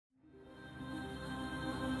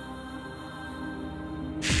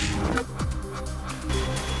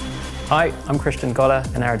Hi, I'm Christian Goller,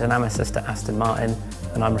 an aerodynamicist at Aston Martin,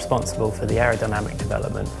 and I'm responsible for the aerodynamic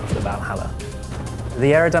development of the Valhalla.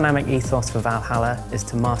 The aerodynamic ethos for Valhalla is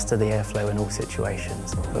to master the airflow in all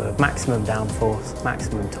situations for maximum downforce,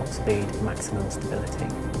 maximum top speed, and maximum stability.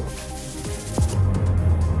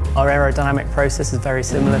 Our aerodynamic process is very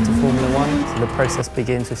similar to Formula One. So the process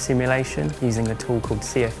begins with simulation using a tool called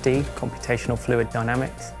CFD, Computational Fluid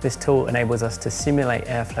Dynamics. This tool enables us to simulate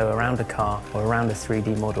airflow around a car or around a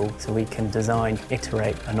 3D model so we can design,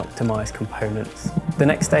 iterate and optimize components. The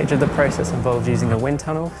next stage of the process involves using a wind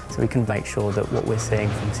tunnel so we can make sure that what we're seeing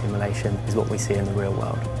from simulation is what we see in the real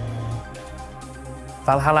world.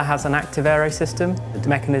 Valhalla has an active aero system. The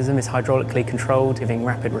mechanism is hydraulically controlled, giving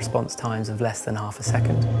rapid response times of less than half a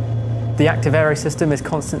second. The active aero system is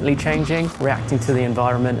constantly changing, reacting to the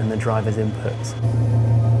environment and the driver's inputs.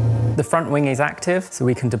 The front wing is active, so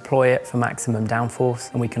we can deploy it for maximum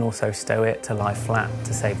downforce, and we can also stow it to lie flat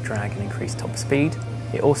to save drag and increase top speed.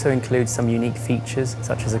 It also includes some unique features,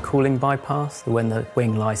 such as a cooling bypass. So when the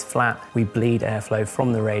wing lies flat, we bleed airflow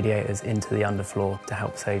from the radiators into the underfloor to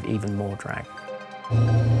help save even more drag.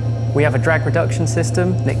 We have a drag reduction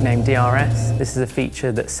system, nicknamed DRS. This is a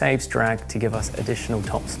feature that saves drag to give us additional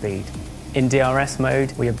top speed. In DRS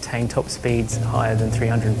mode, we obtain top speeds higher than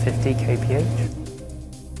 350 kph.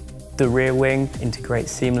 The rear wing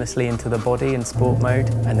integrates seamlessly into the body in sport mode,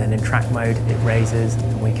 and then in track mode it raises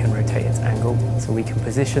and we can rotate its angle. So we can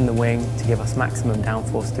position the wing to give us maximum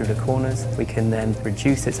downforce through the corners. We can then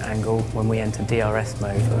reduce its angle when we enter DRS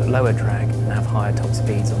mode for lower drag and have higher top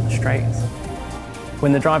speeds on the straights.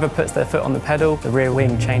 When the driver puts their foot on the pedal, the rear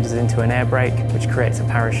wing changes into an air brake, which creates a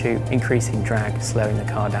parachute, increasing drag, slowing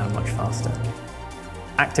the car down much faster.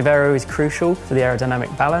 Active aero is crucial for the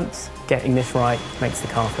aerodynamic balance. Getting this right makes the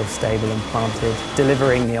car feel stable and planted,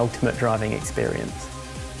 delivering the ultimate driving experience.